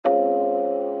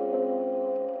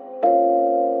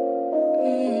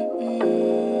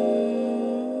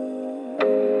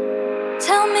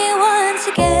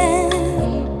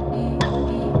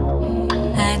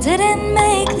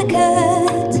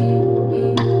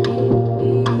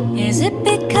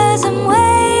'cause I'm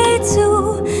way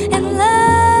too in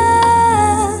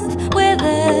love with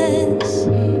us.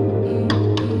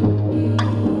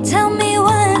 Tell me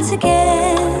once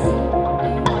again,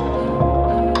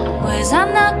 was I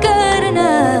not good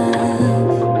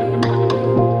enough?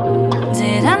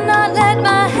 Did I not let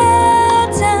my head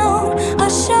down or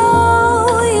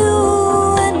show you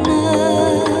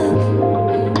enough?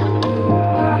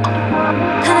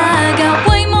 And I got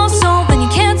way more soul than you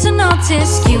care to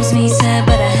notice. Excuse me, sir,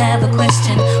 but I have a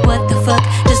question. What the fuck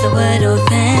does the word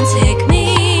authentic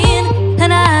mean?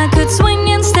 And I could swing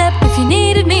and step if you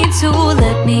needed me to.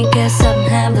 Let me guess, I don't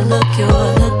have the look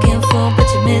you're looking for, but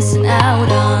you're missing out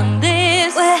on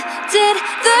this. Where did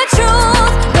the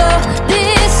truth go?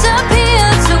 Disappear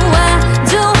to why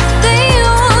do the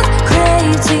youth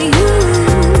crave to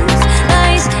use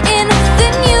lies in the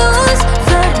news?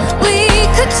 Thought we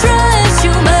could trust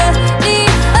you, but the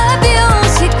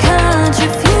abuse you can't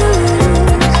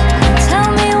refuse. Tell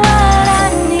me what I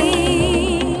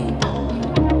need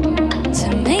to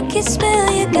make you spill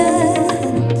your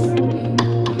guts.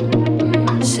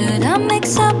 Should I mix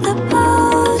up the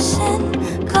potion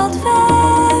called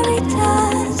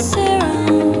Veritas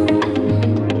Serum?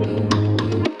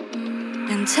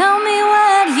 And tell me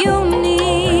what you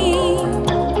need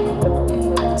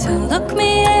to look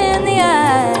me in the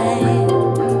eye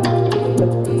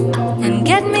and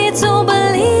get me to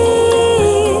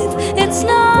believe it's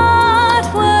not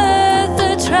worth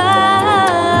the try.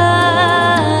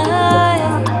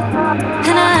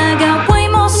 And I got way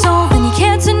more soul than you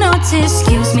care to notice.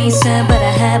 Excuse me, sir, but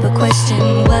I have a question.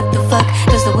 What the fuck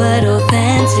does the word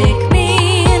authentic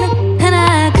mean? And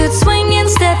I could swing and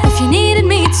step if you needed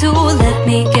me to. Let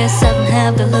me guess, I don't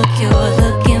have the look you're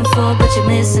looking for, but you're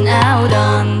missing out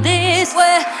on this.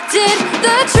 Where did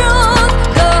the truth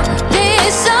go?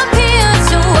 Disappear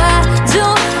to why do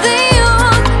the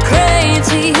youth crave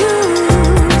to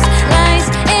use lies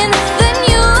in the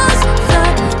news?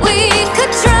 Thought we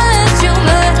could trust you,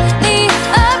 but the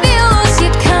abuse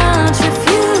you can't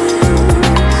refuse.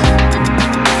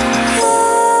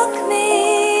 Look me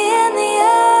in the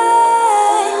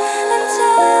eye and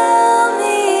tell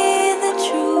me the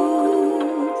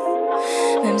truth.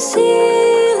 Même si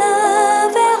la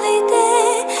vérité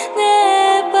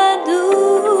n'est pas douce.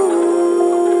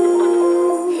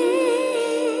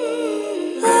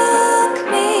 Look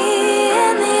me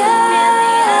in the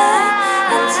eye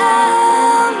and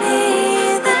tell me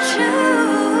the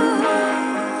truth.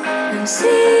 Même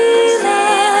si la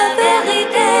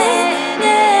vérité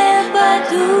n'est pas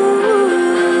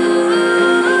douce.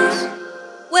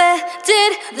 Where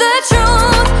did the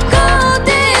truth go?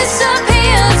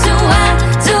 Disappear to why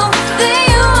do the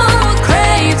youth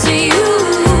crave to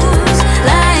use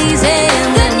lies in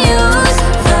the news?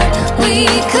 Thought we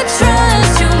could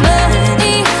trust you, but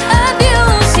the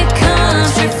abuse you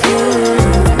can't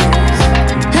refuse.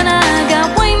 And I got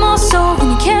way more soul than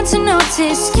you care to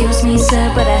notice. Excuse me, sir,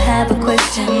 but I have a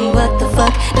question. What the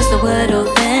fuck does the word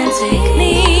authentic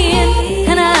mean?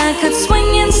 And I could swing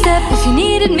and step if you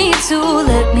needed me to.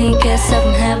 Let me guess, I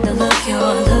don't have the look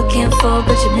you're looking for,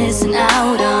 but you're missing